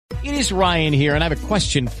It is Ryan here, and I have a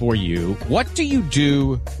question for you. What do you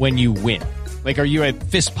do when you win? Like, are you a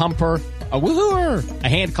fist pumper, a woohooer, a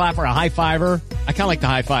hand clapper, a high fiver? I kind of like the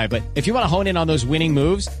high five, but if you want to hone in on those winning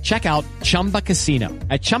moves, check out Chumba Casino.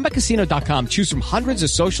 At ChumbaCasino.com, choose from hundreds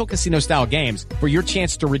of social casino-style games for your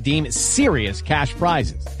chance to redeem serious cash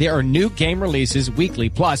prizes. There are new game releases weekly,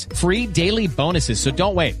 plus free daily bonuses. So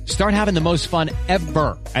don't wait. Start having the most fun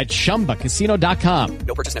ever at ChumbaCasino.com.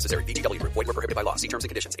 No purchase necessary. VGW Group. Void where prohibited by law. See terms and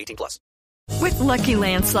conditions. 18+. With Lucky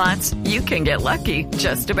Land Slots, you can get lucky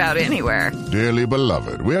just about anywhere. Dearly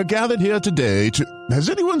beloved, we are gathered here today to... Has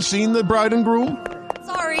anyone seen the bride and groom?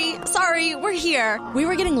 Sorry, we're here. We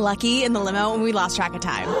were getting lucky in the limo and we lost track of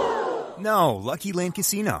time. No, Lucky Land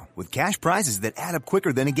Casino, with cash prizes that add up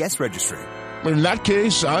quicker than a guest registry. In that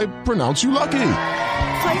case, I pronounce you lucky.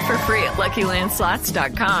 Play for free at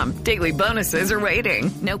LuckyLandSlots.com. Daily bonuses are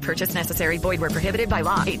waiting. No purchase necessary. Void where prohibited by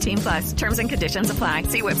law. 18+. Terms and conditions apply.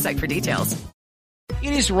 See website for details.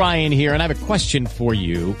 It is Ryan here, and I have a question for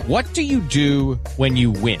you. What do you do when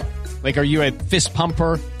you win? Like, are you a fist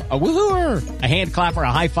pumper, a woohooer, a hand clapper,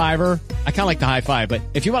 a high fiver? I kind of like the high five, but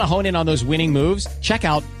if you want to hone in on those winning moves, check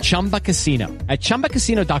out Chumba Casino. At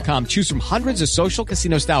ChumbaCasino.com, choose from hundreds of social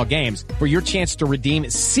casino-style games for your chance to redeem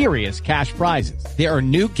serious cash prizes. There are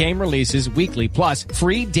new game releases weekly, plus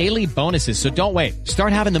free daily bonuses. So don't wait.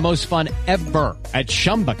 Start having the most fun ever at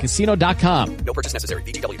ChumbaCasino.com. No purchase necessary.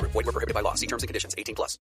 VGW Group. Void where prohibited by law. See terms and conditions.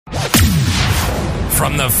 18+.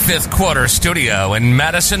 From the Fifth Quarter Studio in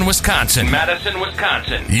Madison, Wisconsin.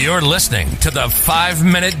 You're listening to the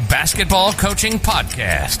 5-Minute Basketball Coaching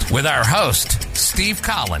Podcast with our host, Steve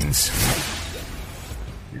Collins.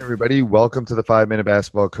 Hey everybody, welcome to the 5-Minute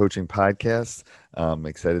Basketball Coaching Podcast. I'm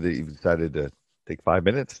excited that you decided to take 5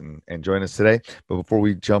 minutes and join us today. But before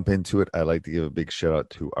we jump into it, I'd like to give a big shout out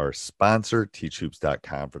to our sponsor,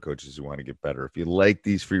 teachhoops.com, for coaches who want to get better. If you like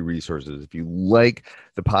these free resources, if you like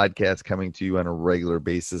the podcast coming to you on a regular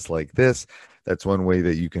basis like this, that's one way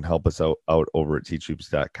that you can help us out over at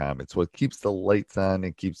teachhoops.com. It's what keeps the lights on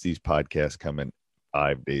and keeps these podcasts coming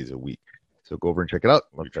 5 days a week. So go over and check it out.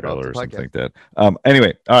 Or something like that.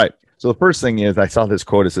 Anyway, all right. So the first thing is, I saw this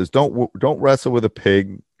quote. It says, don't wrestle with a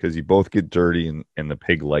pig because you both get dirty and the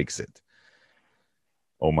pig likes it.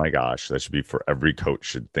 Oh my gosh, that should be for every coach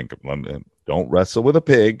should think of them. Don't wrestle with a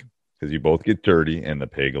pig because you both get dirty and the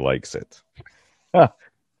pig likes it. I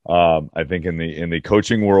think in the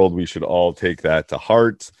coaching world, we should all take that to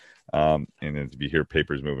heart. And if you hear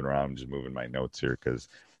papers moving around, I'm just moving my notes here because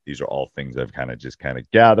these are all things I've kind of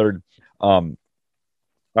gathered.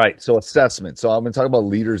 All right, so assessment. So I'm going to talk about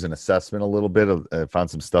leaders and assessment a little bit. I found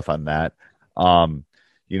some stuff on that. So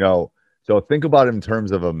think about it in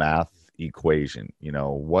terms of a math equation.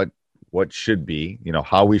 What should be,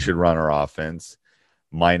 how we should run our offense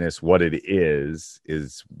minus what it is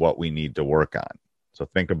what we need to work on. So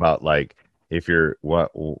think about, like, if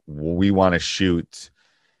we want to shoot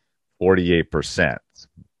 48%.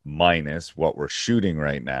 Minus what we're shooting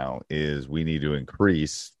right now is we need to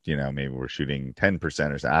increase, maybe we're shooting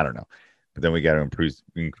 10% or so, I don't know. But then we got to improve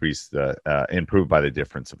by the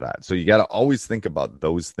difference of that. So you got to always think about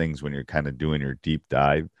those things when you're kind of doing your deep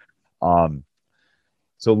dive.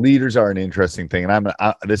 So leaders are an interesting thing. And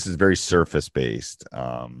this is very surface based.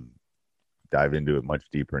 Dive into it much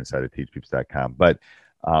deeper inside of teachpeeps.com. But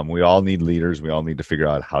we all need leaders. We all need to figure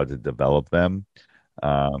out how to develop them.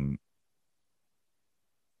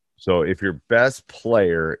 So if your best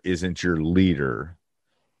player isn't your leader,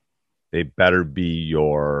 they better be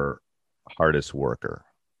your hardest worker.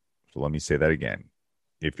 So let me say that again.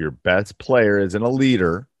 If your best player isn't a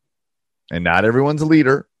leader, and not everyone's a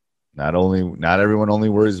leader, not everyone only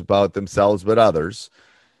worries about themselves but others,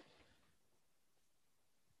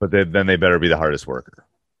 but then they better be the hardest worker.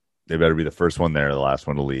 They better be the first one there, the last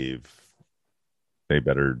one to leave. They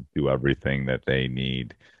better do everything that they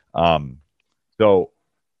need. So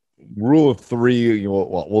rule of three,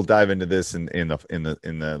 we'll dive into this in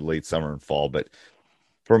the late summer and fall. But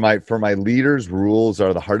for my leaders, rules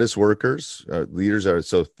are the hardest workers. Leaders are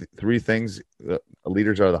three things.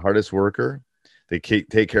 Leaders are the hardest worker. They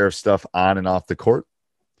take care of stuff on and off the court,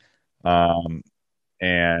 and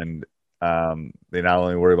they not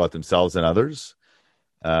only worry about themselves and others.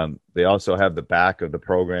 They also have the back of the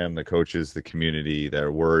program, the coaches, the community.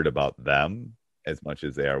 They're worried about them as much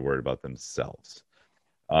as they are worried about themselves.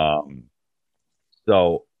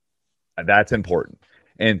 So that's important.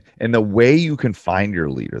 And the way you can find your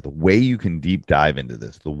leader, the way you can deep dive into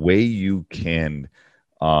this, the way you can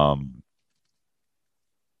kind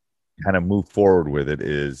of move forward with it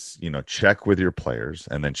is, check with your players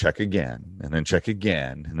and then check again and then check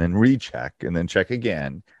again and then recheck and then check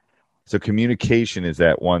again. So communication is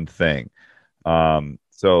that one thing.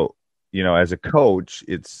 So, as a coach,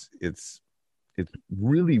 it's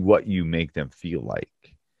really what you make them feel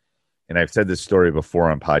like. And I've said this story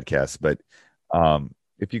before on podcasts, but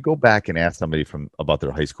if you go back and ask somebody about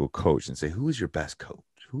their high school coach and say, who was your best coach?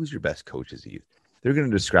 Who was your best coach as a youth? They're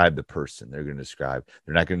going to describe the person. They're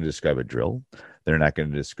not going to describe a drill. They're not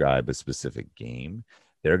going to describe a specific game.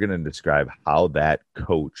 They're going to describe how that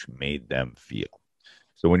coach made them feel.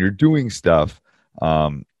 So when you're doing stuff,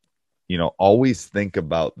 always think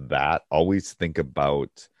about that. Always think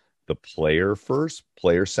about the player first,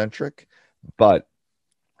 player centric, but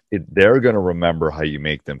they're going to remember how you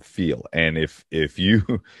make them feel. And if you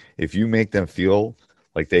make them feel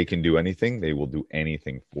like they can do anything, they will do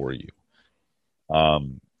anything for you.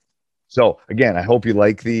 So again, I hope you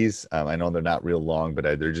like these. I know they're not real long, but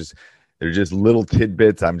they're just little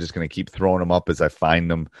tidbits. I'm just going to keep throwing them up as I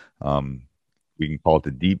find them. We can call it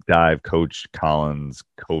the deep dive Coach Collins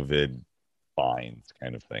COVID finds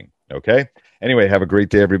kind of thing. Okay. Anyway, have a great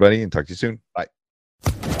day, everybody, and talk to you soon. Bye.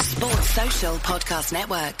 Sports Social Podcast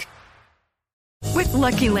Network. With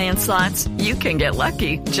Lucky Land Slots, you can get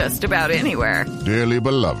lucky just about anywhere. Dearly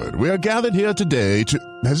beloved, we are gathered here today to...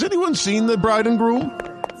 Has anyone seen the bride and groom?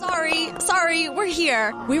 Sorry, we're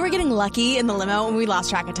here. We were getting lucky in the limo and we lost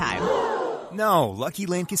track of time. No, Lucky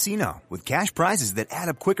Land Casino, with cash prizes that add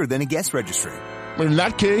up quicker than a guest registry. In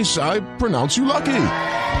that case, I pronounce you lucky.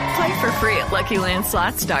 Play for free at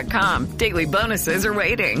LuckyLandSlots.com. Daily bonuses are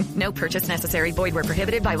waiting. No purchase necessary. Void where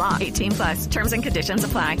prohibited by law. 18+. Terms and conditions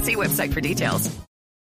apply. See website for details.